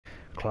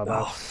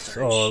clubhouse,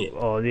 Oh, shit.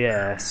 or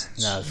yeah,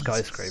 no,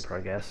 skyscraper,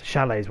 I guess.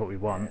 Chalet is what we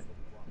want.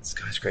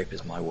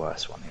 Skyscraper's my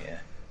worst one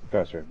here.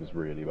 Skyscraper is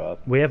really bad.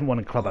 We haven't won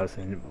a clubhouse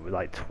in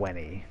like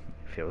 20,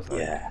 feels like.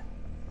 Yeah.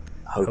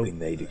 Hoping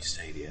they do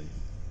stadium.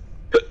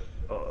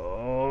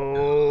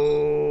 Oh,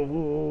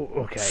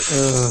 okay.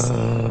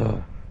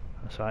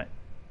 That's right.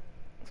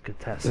 It's a good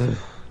test. It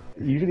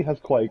usually has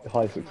quite a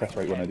high success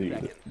rate when I do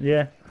use it.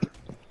 Yeah.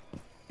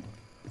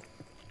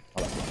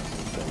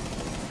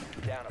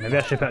 Maybe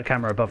I should put a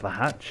camera above the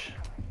hatch.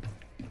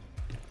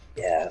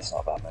 Yeah, that's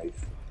not a bad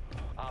move.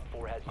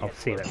 I'll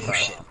see that Oh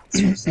first.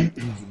 shit.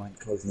 Do you mind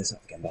closing this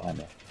up again behind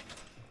me?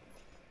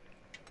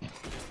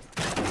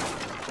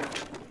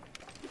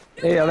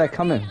 Yeah, they're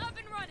coming.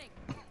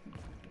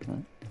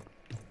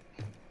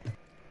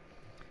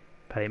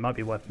 Paddy, it might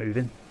be worth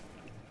moving.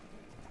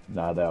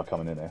 Nah, they are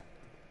coming in here.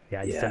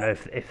 Yeah, I just don't know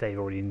if they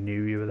already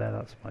knew you were there.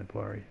 That's my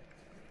worry.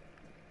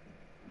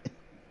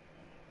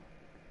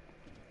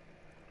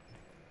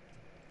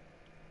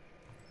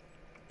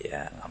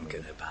 Yeah, I'm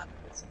gonna abandon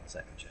this in a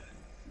second, Joe.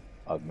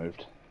 I've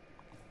moved.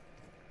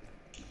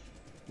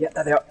 Yeah,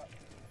 there they are.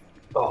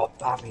 Oh,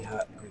 badly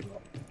hurt.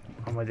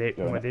 I'm with you.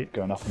 I'm with you.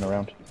 Going up and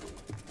around.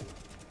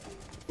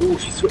 Oh,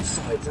 she switched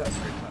sides. That's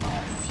very clever.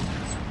 Oh,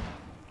 fuse.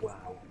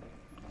 Wow.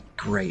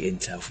 Great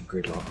intel from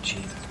Gridlock.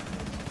 Jesus.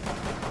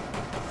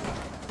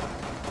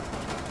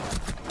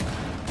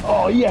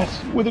 Oh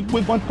yes, with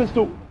one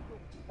pistol,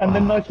 and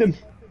then knifed him.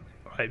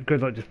 Right,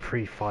 good luck just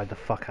pre-fired the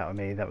fuck out of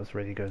me. That was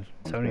really good.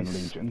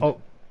 Legion. Oh,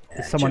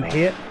 is someone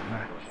here?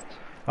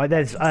 Right,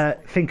 there's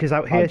Finker's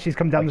out here. She's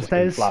come down the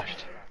stairs.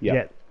 Flashed. Yeah.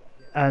 Yeah.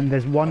 And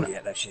there's one Yeah,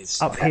 there she is.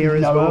 up here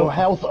as No well.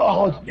 health.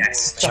 Oh, Yes.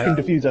 second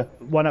diffuser.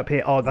 One up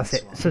here. Oh, that's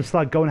it. So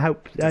Slug, go and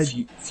help.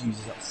 Fuse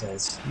is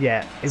upstairs.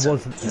 Yeah, it So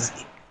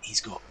was.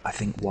 he's got, I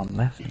think, one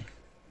left.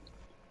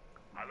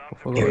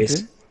 What Here do he I do?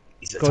 is.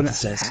 He's at the Go top and of the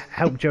stairs.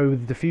 help Joe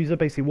with the diffuser.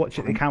 Basically, watch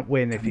it. They can't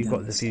win if you've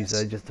got the Coming down the diffuser.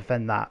 stairs. Just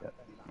defend that.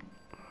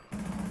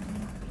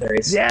 There he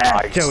is. Yeah,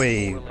 Nice.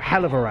 Joey.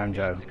 Hell of a round,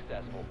 Joe.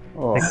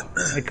 Oh,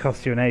 It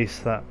cost you an ace,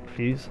 that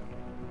fuse.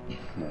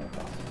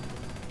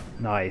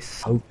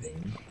 Nice.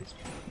 Hoping.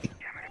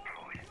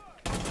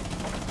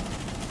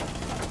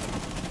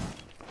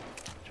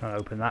 Trying to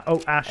open that.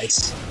 Oh, Ash.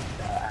 Ace.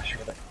 Ash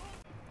with it.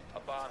 A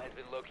bomb has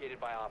been located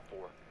by Op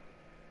 4.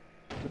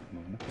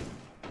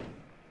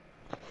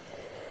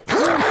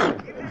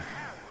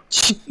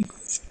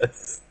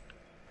 Jesus.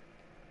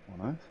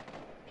 Oh, nice.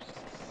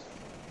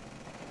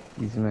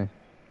 easy me.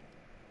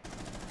 I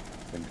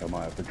think I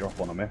might have to drop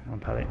one on me. On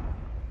Paddy.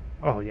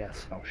 Oh,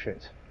 yes. Oh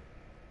shit.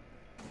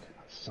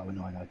 That's so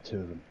annoying. I had two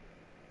of them.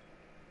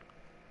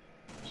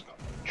 Just got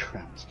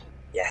trounced.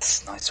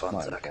 Yes, nice one,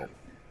 Nice. Zaka.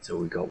 So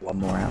we got one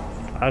more out.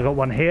 I got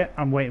one here.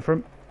 I'm waiting for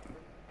him.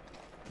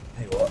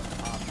 Hey, what?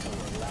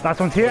 Last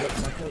one's here.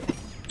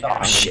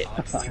 Oh shit!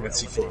 I went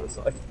too far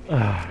aside.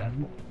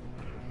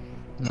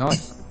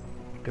 Nice.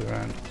 Good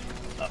round.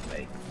 Up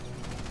me.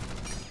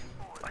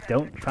 I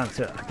don't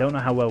fancy it. I don't know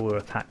how well we'll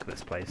attack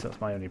this place. That's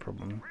my only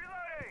problem.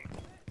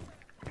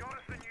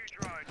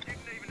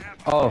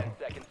 Oh,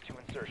 Seconds to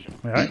insertion.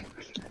 Alright?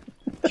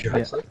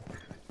 Seriously?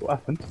 What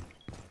happened?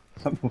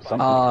 Something.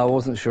 I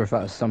wasn't sure if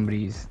that was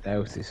somebody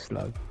else's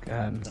slug.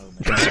 Located a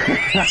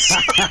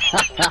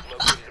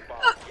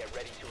bomb. Get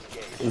ready to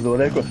engage. Well,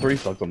 they've got 3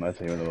 slugs on their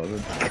team at the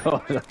moment.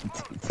 God,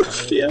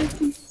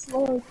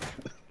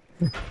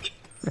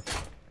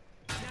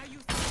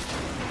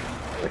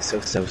 We're so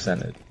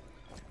self-centered.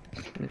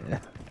 yeah,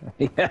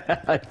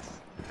 it's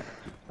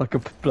like a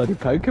bloody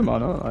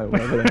Pokemon, aren't I?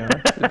 Whatever they are.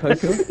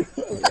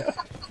 Pokemon?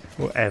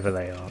 Whatever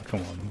they are.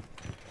 Come on.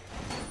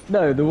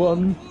 No, the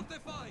one.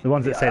 The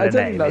ones that say I their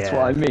don't name. think that's yeah.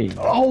 what I mean.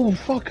 Oh,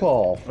 fuck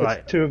off!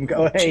 Right. Two of them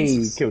go, hey,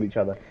 Jesus. killed each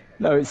other.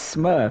 No, it's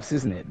Smurfs,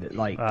 isn't it? That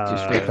like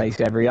just replace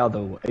every other.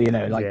 You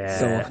know, like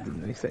so Yeah.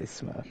 often they say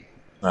Smurf.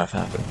 That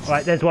happens.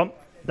 Right, there's one.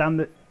 Down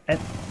the end.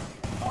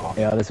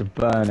 Yeah, there's a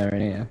burner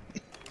in here.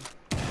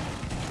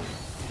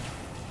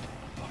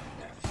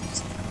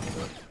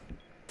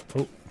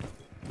 Oh.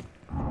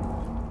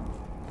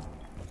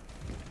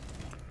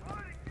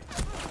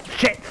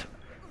 Shit!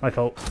 My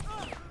fault.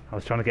 I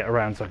was trying to get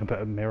around so I can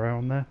put a mirror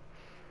on there.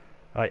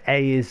 Right,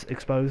 A is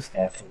exposed.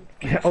 Careful. Oh.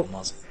 Careful,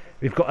 Muzzy.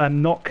 We've got a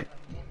knock.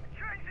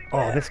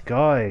 Oh, this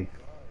guy.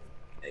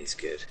 He's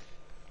good.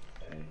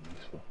 Hey,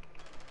 useful.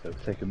 So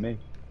it's taken me.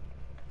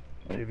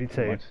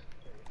 2v2. Nice.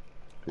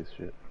 Piece of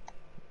shit.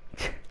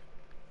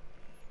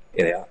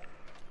 Here they are.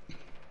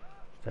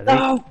 Steady.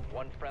 No!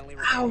 One friendly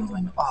Ow!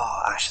 remaining.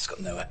 Oh, Ash has got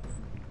nowhere.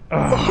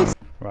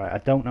 Right, I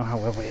don't know how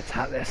well we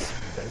attack this,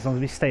 but as long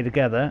as we stay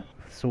together,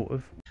 sort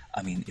of.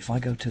 I mean, if I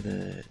go to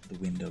the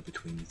window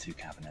between the two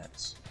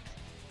cabinets,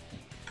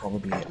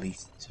 probably at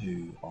least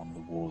 2 on the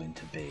wall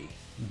into B.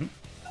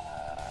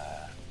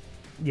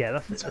 Yeah,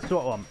 that's what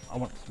I want. I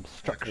want some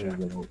structure.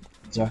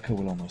 Zerka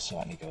will almost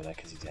certainly go there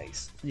because he's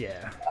ace.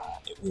 Yeah,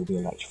 It will be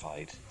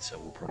electrified, so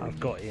we'll probably. I've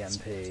got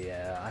EMP.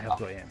 Yeah, I have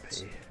got EMP.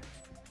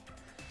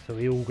 So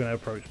we're all going to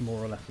approach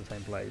more or less the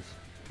same place.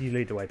 You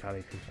lead the way, Paddy,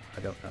 because I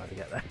don't know how to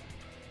get there.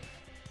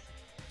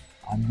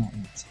 I'm not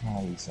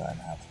entirely certain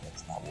how to get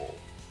to that wall.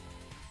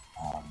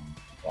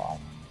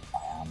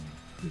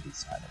 really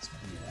silence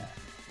me. Yeah.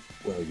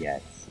 Well, yeah.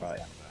 Right.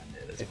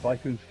 If I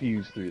can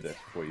fuse through this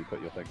before you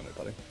put your thing on it,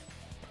 buddy.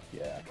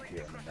 Yeah,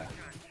 you're in there.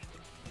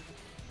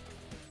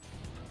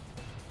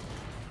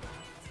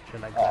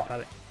 Should I go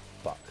Paddy?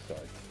 Fuck, sorry.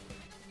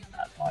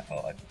 That's my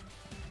fault.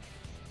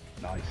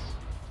 Nice.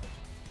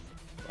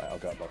 Right, I'll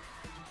go above.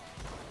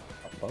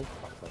 Up above?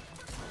 Up above.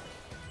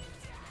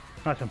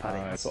 Nice one, Paddy.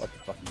 I thought I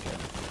could fucking get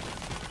him.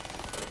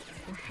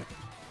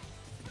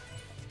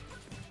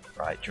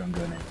 Right, drone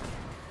going in.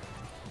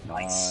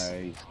 Nice.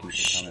 Keep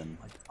it coming.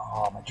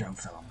 Oh, my drone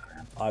fell on the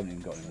ground. I haven't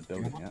even got in the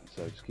building yet,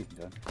 so just keep it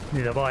going.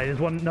 Neither have I. There's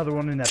another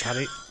one in there,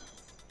 Paddy.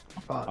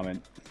 I'm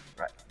in.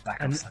 Right, back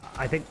And up.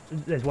 I think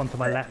there's one to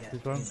my left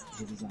as well.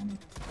 He was on me.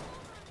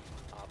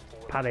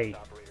 Paddy.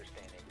 Operator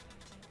standing.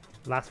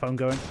 Last phone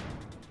going.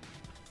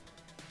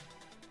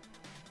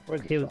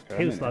 Where's the Heal sucker?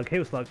 I'm in slug,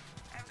 heal slug.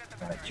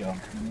 Right, John.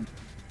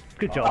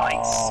 Good job.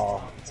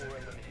 Oh,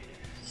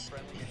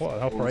 What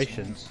an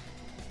operation.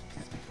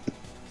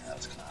 That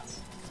was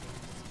class.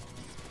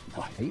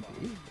 I hate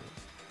you.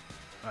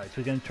 Alright, so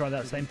we're going to try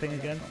that same thing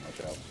again. Not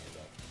much else.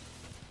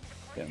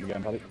 Yeah, we're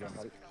going, buddy.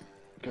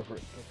 Go for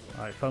it.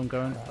 Alright, phone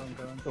going.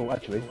 Oh,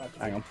 actually,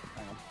 hang on.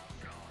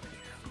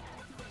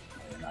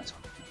 Nice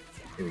one.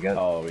 Here we go.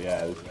 Oh,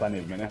 yeah, there's plenty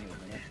of minutes.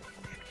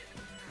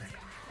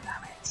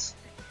 Damn it.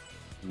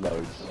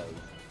 Loads.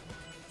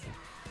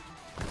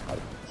 I'd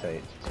say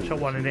it's two. Shot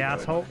one in the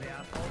asshole.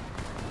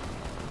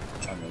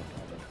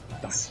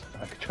 Nice.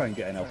 I could try and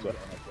get in elsewhere.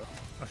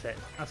 That's it,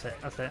 that's it,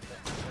 that's it.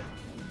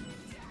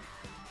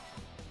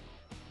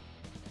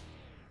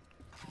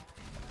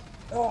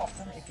 Oh, I've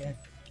done it again.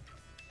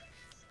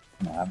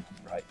 No, I haven't.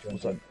 Right,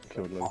 Once John. I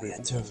killed loads Oh, of yeah,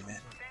 people. two of them in.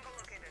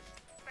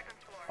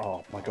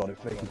 Oh my god,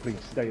 if they can please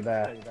stay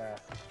there. Yeah.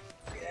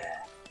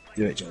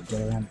 Do it, John.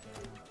 Get around.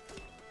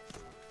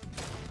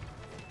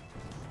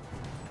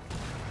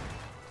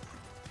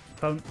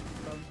 Phone.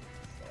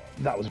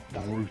 That was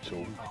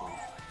brutal.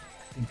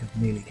 I think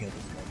I've nearly killed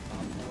him.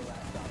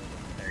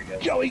 There we go.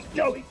 Joey!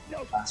 Joey!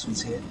 No! Last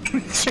one's here.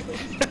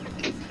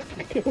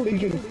 Kill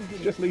Legion!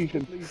 Just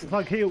Legion.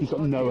 Slug heal. He's got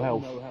no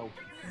health.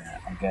 Yeah,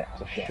 I'll get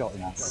It's a shot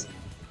in that.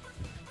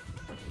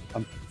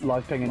 I'm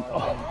live pinging.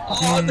 Oh,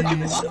 Oh, look at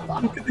the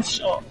shot! Look at the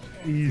shot!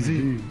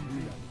 Easy.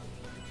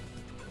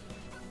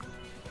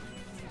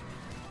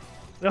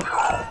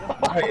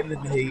 Right in the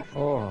knee.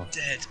 Oh,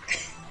 Dead.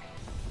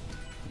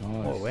 What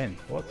a nice. win.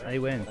 What a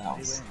win. That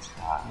was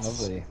class.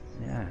 Lovely.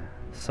 Yeah.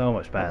 So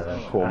much better than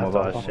form of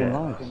our Avatar's fucking shit.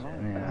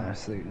 lives. Yeah.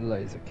 Absolute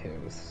loads of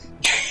kills.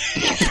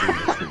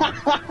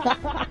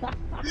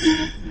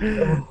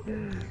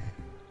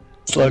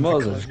 I might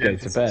as well just go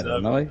to bed,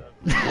 hadn't I?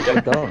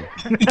 Get done.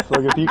 So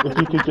like if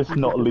you could just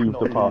not leave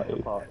the party.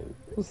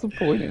 What's the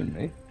point in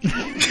me?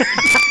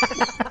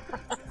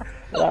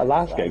 That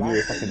last game, you were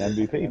a fucking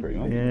MVP, pretty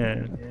much.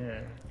 Yeah.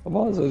 I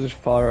might as well just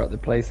fire up the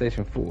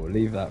PlayStation 4,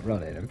 leave that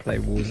running, and play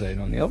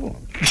Warzone on the other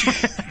one.